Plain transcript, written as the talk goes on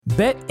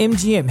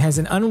BetMGM has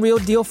an unreal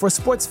deal for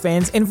sports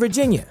fans in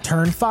Virginia.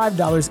 Turn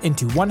 $5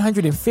 into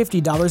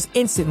 $150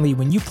 instantly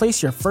when you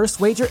place your first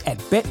wager at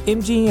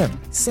BetMGM.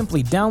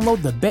 Simply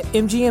download the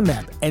BetMGM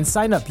app and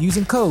sign up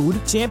using code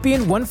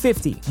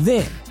Champion150.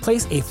 Then,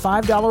 place a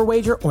 $5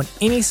 wager on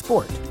any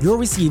sport. You'll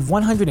receive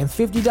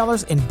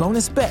 $150 in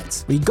bonus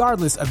bets,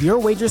 regardless of your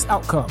wager's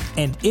outcome.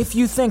 And if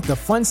you think the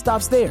fun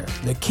stops there,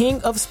 the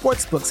King of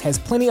Sportsbooks has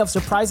plenty of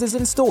surprises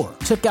in store.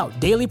 Check out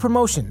daily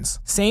promotions,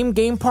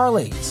 same-game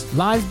parlays,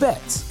 live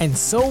bets, and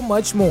so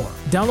much more.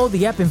 Download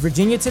the app in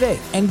Virginia today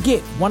and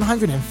get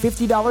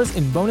 $150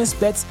 in bonus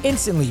bets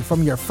instantly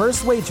from your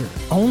first wager.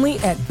 Only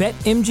at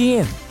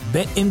BetMGM.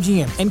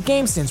 BetMGM and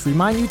GameSense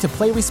remind you to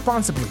play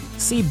responsibly.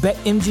 See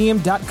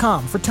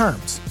BetMGM.com for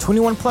terms.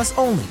 21 plus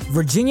only.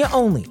 Virginia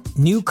only.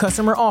 New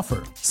customer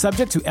offer.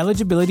 Subject to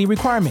eligibility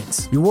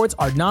requirements. Rewards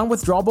are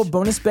non-withdrawable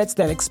bonus bets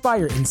that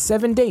expire in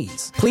 7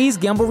 days. Please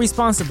gamble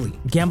responsibly.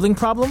 Gambling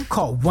problem?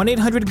 Call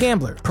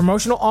 1-800-GAMBLER.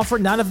 Promotional offer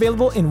not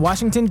available in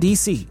Washington,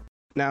 D.C.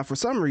 Now, for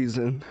some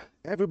reason,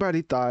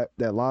 everybody thought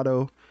that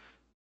Latto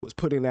was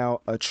putting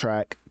out a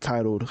track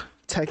titled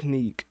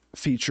Technique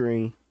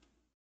featuring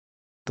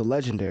the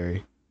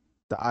legendary,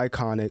 the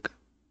iconic,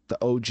 the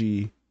OG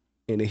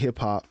in the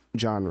hip-hop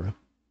genre,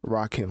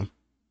 Rakim.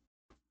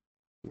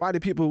 Why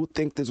did people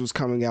think this was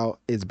coming out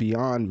is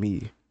beyond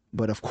me.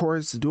 But of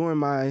course, doing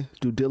my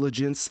due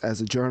diligence as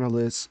a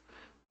journalist,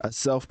 a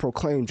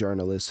self-proclaimed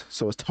journalist,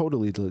 so it's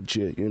totally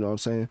legit, you know what I'm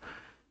saying?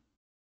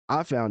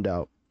 I found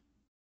out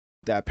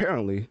that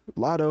apparently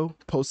Latto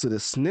posted a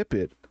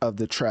snippet of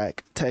the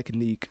track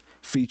Technique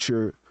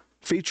featuring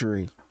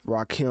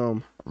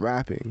Rakim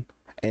rapping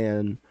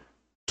and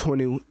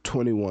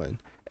 2021,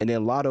 and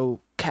then Latto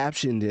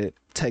captioned it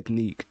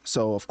Technique.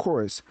 So of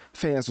course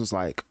fans was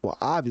like, well,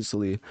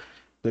 obviously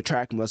the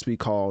track must be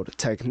called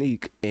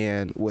Technique,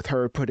 and with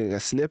her putting a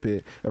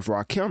snippet of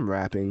Rakim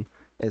rapping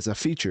as a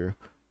feature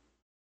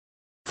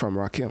from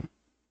Rakim.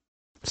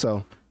 So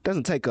it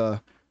doesn't take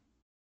a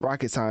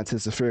rocket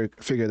scientist to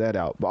figure that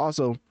out. But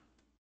also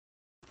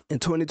in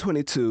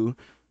 2022,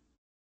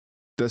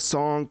 the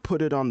song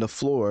Put It on the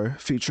Floor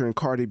featuring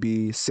Cardi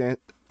B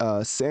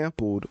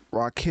sampled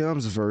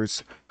Rakim's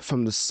verse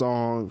from the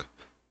song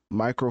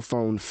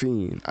Microphone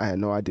Fiend. I had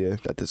no idea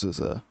that this was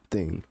a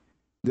thing.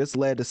 This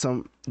led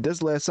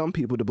some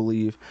people to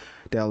believe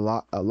that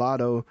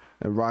Latto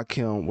and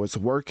Rakim was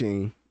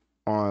working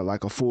on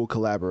like a full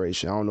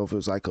collaboration. I don't know if it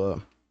was like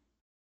a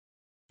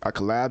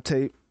collab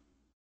tape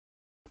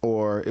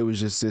or it was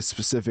just this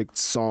specific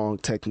song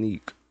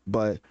Technique.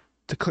 But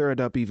to clear it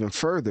up even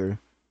further,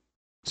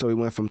 so we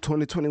went from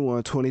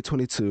 2021,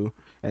 2022,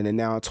 and then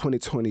now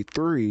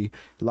 2023,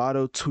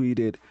 Latto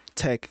tweeted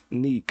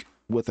Technique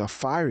with a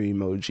fire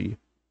emoji,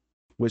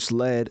 which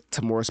led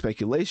to more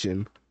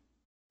speculation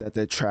that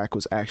the track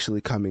was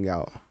actually coming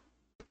out.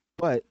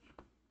 But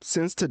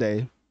since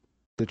today,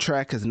 the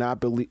track has not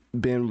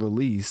been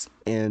released,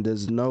 and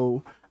there's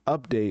no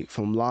update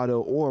from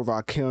Latto or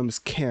Rakim's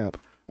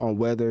camp on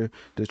whether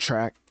the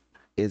track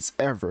is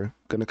ever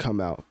going to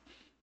come out.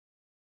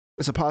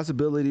 It's a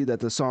possibility that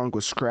the song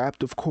was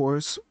scrapped, of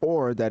course,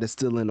 or that it's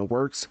still in the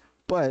works,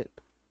 but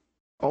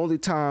only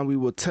time we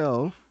will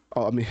tell.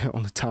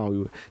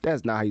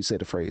 That's not how you say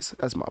the phrase.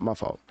 That's my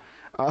fault.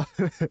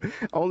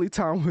 Only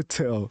time will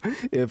tell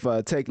if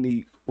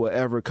Technique will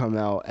ever come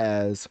out,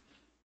 as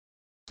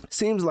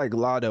seems like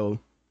Latto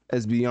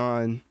is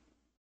beyond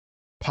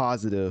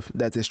positive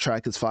that this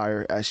track is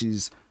fire, as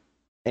she's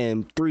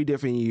in 3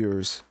 different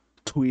years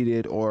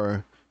tweeted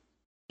or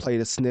played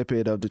a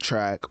snippet of the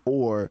track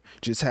or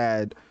just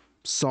had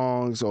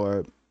songs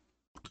or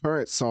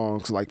current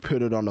songs like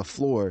Put It on the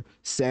Floor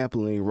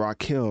sampling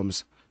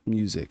Rakim's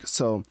music.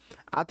 So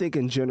I think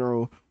in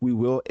general we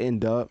will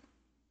end up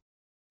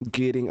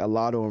getting a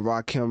Latto and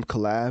Rakim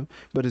collab,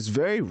 but it's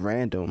very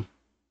random.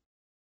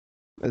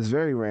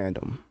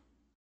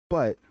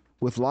 But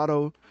with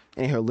Latto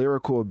and her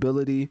lyrical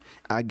ability,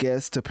 I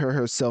guess to pair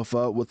herself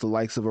up with the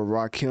likes of a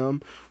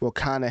Rakim will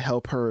kind of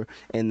help her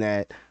in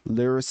that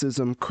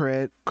lyricism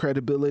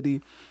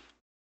credibility.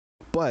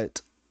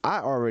 But I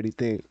already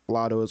think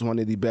Latto is one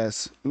of the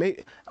best.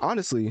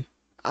 Honestly,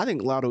 I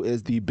think Latto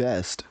is the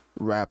best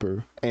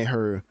rapper in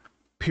her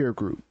peer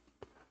group.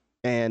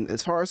 And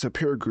as far as her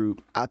peer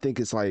group, I think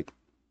it's like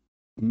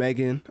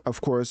Megan,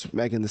 of course,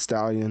 Megan Thee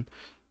Stallion,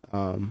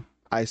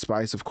 Ice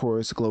Spice, of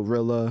course,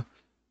 Glorilla,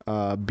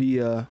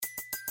 Bia.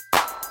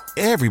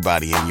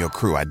 Everybody in your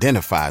crew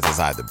identifies as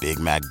either Big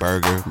Mac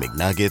Burger,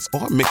 McNuggets,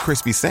 or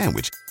McCrispy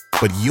Sandwich.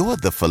 But you're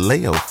the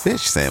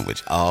Filet-O-Fish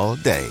Sandwich all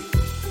day.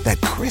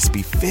 That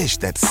crispy fish,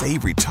 that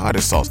savory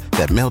tartar sauce,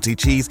 that melty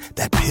cheese,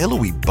 that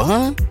pillowy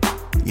bun.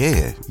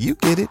 Yeah, you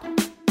get it.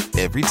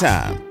 Every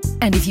time.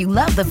 And if you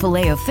love the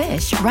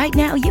Filet-O-Fish, right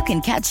now you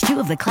can catch 2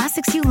 of the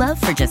classics you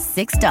love for just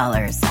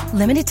 $6.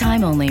 Limited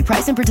time only.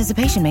 Price and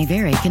participation may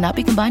vary. Cannot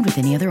be combined with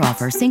any other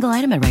offer. Single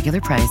item at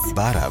regular price.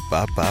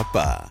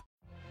 Ba-da-ba-ba-ba.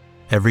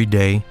 Every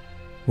day,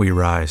 we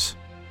rise,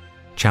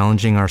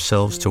 challenging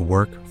ourselves to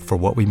work for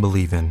what we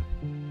believe in.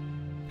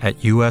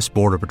 At U.S.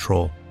 Border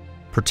Patrol,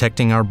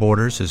 protecting our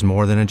borders is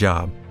more than a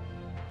job.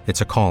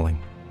 it's a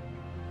calling.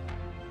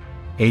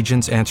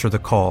 Agents answer the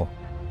call,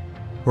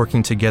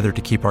 working together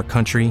to keep our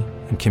country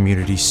and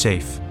communities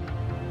safe.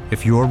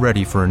 If you're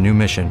ready for a new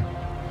mission,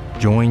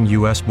 join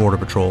U.S. Border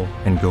Patrol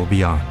and go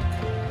beyond.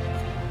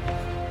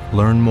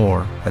 Learn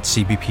more at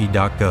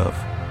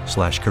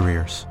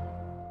cbp.gov/careers.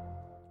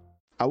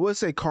 I would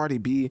say Cardi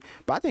B,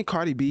 but I think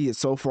Cardi B is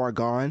so far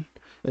gone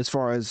as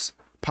far as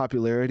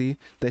popularity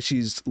that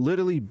she's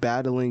literally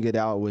battling it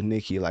out with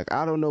Nicki. Like,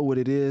 I don't know what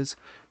it is,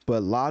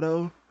 but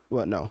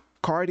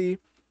Cardi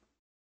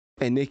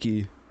and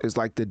Nicki is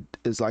like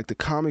the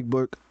comic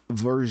book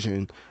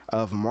version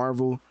of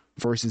Marvel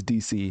versus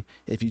DC.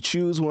 If you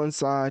choose one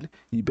side,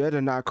 you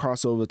better not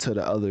cross over to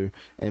the other,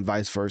 and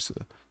vice versa.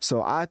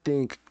 So I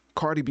think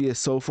Cardi B is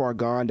so far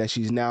gone that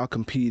she's now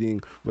competing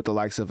with the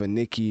likes of a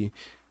Nicki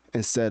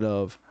instead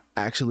of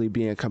actually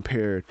being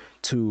compared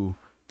to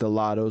the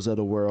Lattos of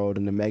the world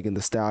and the Megan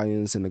Thee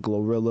Stallions and the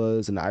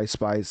Glorillaz and the Ice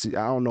Spice. I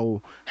don't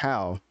know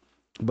how,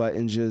 but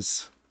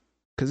because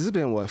it's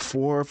been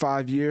 4 or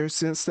 5 years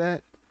since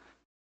that,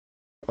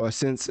 or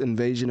since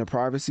Invasion of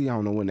Privacy. I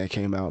don't know when that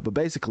came out, but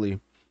basically,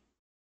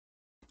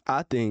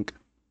 I think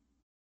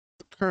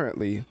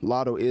currently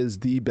Latto is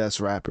the best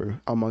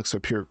rapper amongst her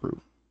peer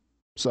group.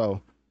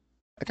 So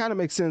it kind of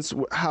makes sense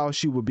how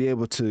she would be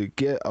able to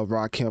get a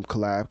Rakim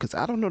collab, because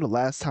I don't know the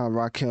last time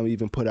Rakim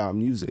even put out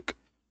music.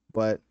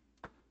 But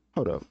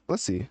hold up,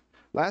 let's see.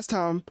 Last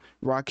time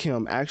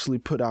Rakim actually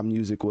put out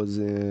music was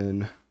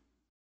in,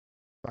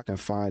 if I can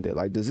find it.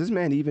 Like, does this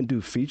man even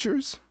do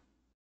features?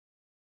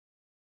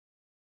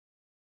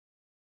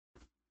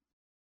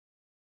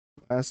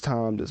 Last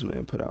time this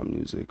man put out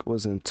music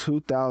was in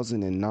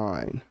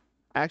 2009.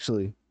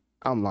 Actually,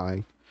 I'm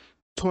lying.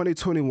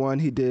 2021,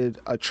 he did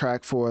a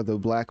track for The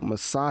Black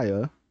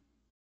Messiah,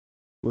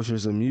 which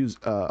was a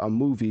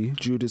movie,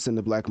 Judas and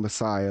the Black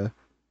Messiah.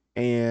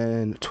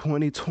 And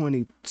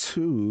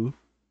 2022, is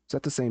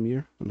that the same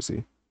year? Let me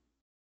see.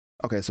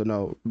 Okay, so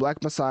no,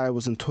 Black Messiah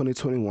was in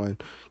 2021.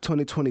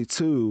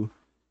 2022,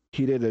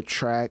 he did a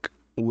track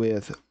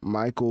with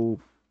Michael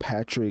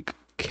Patrick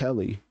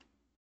Kelly.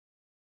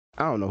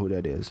 I don't know who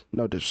that is,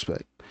 no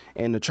disrespect.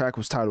 And the track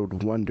was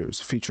titled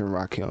Wonders, featuring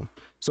Rakim.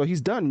 So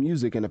he's done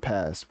music in the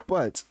past,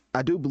 but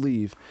I do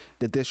believe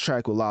that this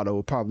track with Latto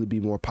will probably be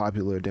more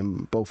popular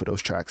than both of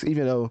those tracks.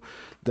 Even though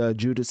the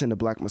Judas and the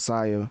Black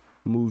Messiah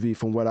movie,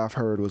 from what I've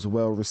heard, was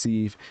well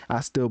received,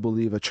 I still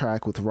believe a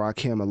track with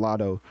Rakim and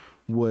Latto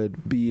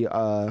would be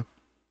a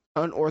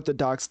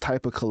unorthodox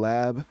type of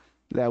collab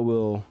that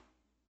will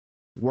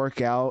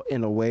work out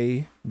in a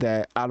way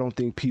that I don't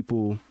think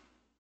people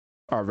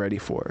are ready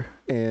for.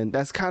 And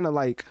that's kind of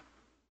like,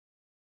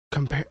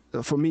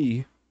 for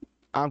me,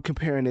 I'm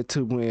comparing it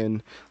to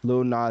when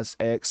Lil Nas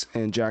X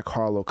and Jack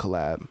Harlow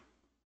collab.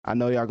 I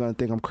know y'all gonna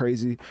think I'm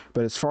crazy,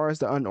 but as far as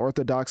the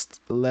unorthodox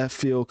left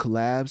field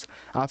collabs,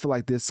 I feel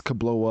like this could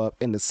blow up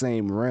in the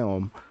same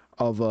realm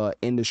of a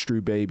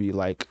industry baby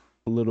like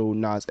Lil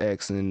Nas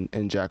X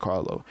and Jack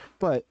Harlow.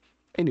 But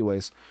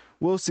anyways,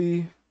 we'll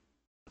see.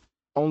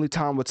 Only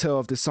time will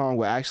tell if this song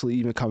will actually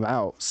even come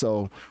out.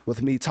 So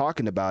with me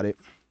talking about it,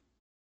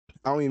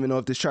 I don't even know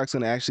if this track's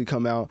going to actually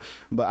come out,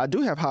 but I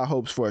do have high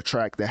hopes for a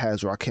track that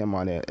has Rakim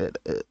on it,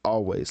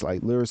 always.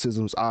 Like,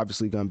 lyricism's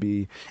obviously going to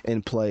be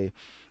in play,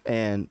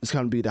 and it's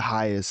going to be the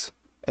highest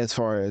as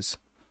far as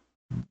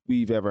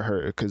we've ever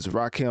heard, because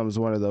Rakim is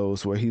one of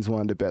those where he's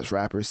one of the best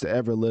rappers to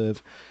ever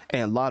live,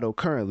 and Latto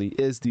currently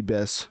is the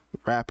best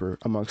rapper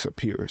amongst her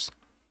peers.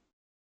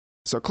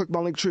 So click my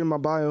link tree in my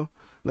bio.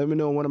 Let me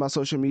know on one of my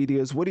social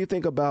medias. What do you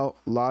think about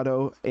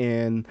Latto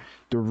and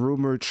the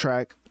rumored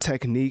track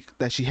Technique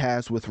that she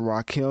has with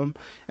Rakim?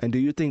 And do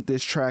you think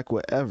this track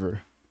will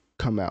ever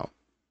come out?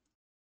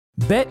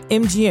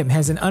 BetMGM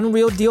has an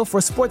unreal deal for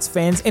sports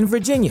fans in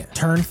Virginia.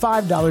 Turn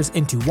 $5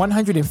 into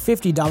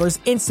 $150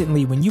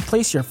 instantly when you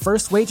place your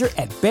first wager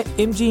at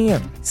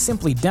BetMGM.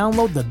 Simply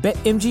download the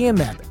BetMGM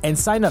app and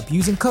sign up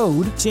using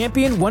code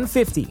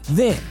Champion150.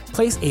 Then,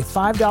 place a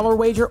 $5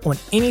 wager on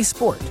any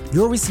sport.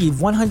 You'll receive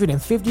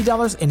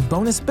 $150 in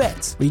bonus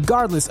bets,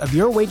 regardless of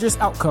your wager's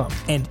outcome.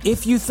 And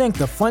if you think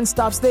the fun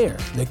stops there,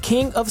 the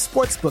king of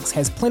sportsbooks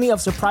has plenty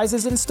of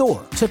surprises in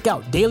store. Check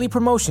out daily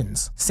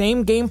promotions,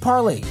 same-game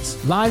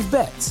parlays, live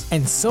bets,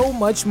 and so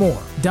much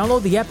more.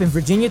 Download the app in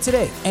Virginia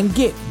today and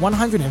get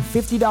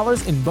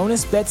 $150 in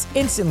bonus bets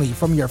instantly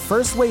from your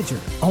first wager.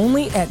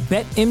 Only at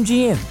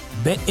BetMGM.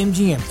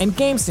 BetMGM and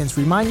GameSense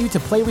remind you to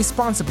play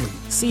responsibly.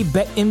 See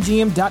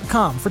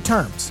BetMGM.com for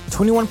terms.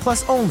 21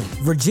 plus only.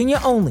 Virginia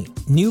only.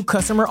 New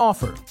customer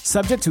offer.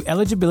 Subject to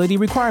eligibility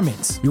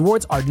requirements.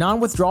 Rewards are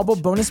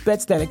non-withdrawable bonus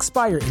bets that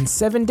expire in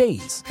 7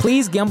 days.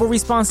 Please gamble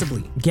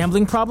responsibly.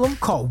 Gambling problem?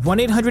 Call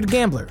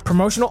 1-800-GAMBLER.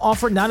 Promotional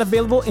offer not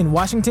available in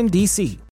Washington, D.C.